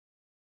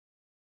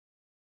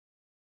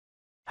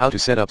How to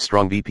set up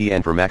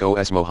StrongVPN for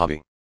macOS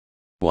Mojave.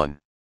 1.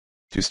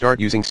 To start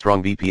using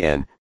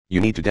StrongVPN, you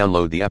need to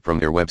download the app from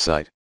their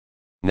website.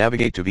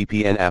 Navigate to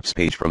VPN apps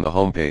page from the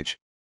home page.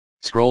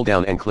 Scroll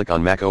down and click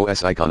on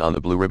macOS icon on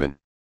the blue ribbon.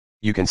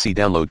 You can see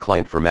Download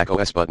Client for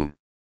macOS button.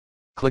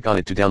 Click on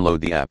it to download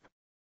the app.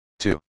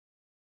 2.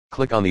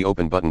 Click on the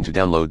Open button to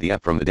download the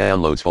app from the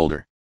Downloads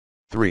folder.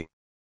 3.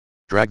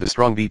 Drag the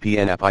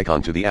StrongVPN app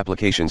icon to the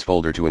Applications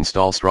folder to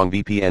install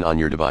StrongVPN on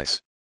your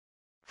device.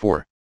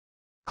 4.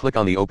 Click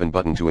on the Open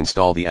button to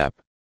install the app.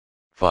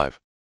 5.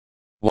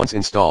 Once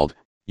installed,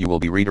 you will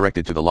be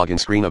redirected to the login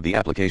screen of the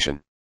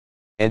application.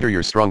 Enter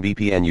your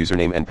StrongVPN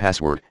username and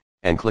password,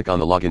 and click on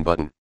the Login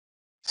button.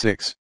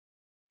 6.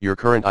 Your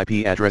current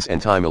IP address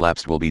and time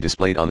elapsed will be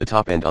displayed on the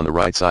top and on the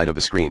right side of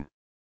the screen.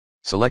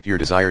 Select your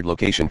desired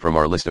location from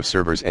our list of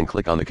servers and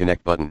click on the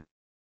Connect button.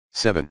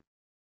 7.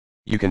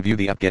 You can view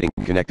the app getting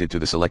connected to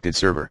the selected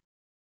server.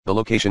 The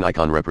location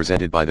icon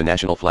represented by the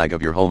national flag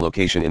of your home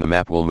location in the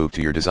map will move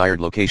to your desired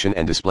location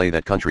and display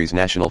that country's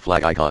national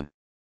flag icon.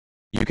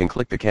 You can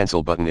click the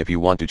Cancel button if you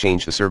want to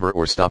change the server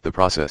or stop the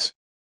process.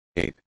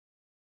 8.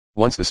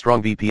 Once the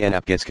StrongVPN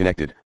app gets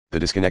connected, the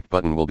Disconnect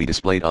button will be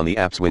displayed on the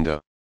app's window.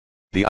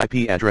 The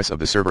IP address of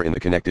the server in the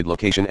connected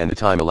location and the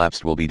time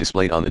elapsed will be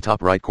displayed on the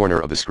top right corner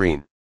of the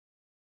screen.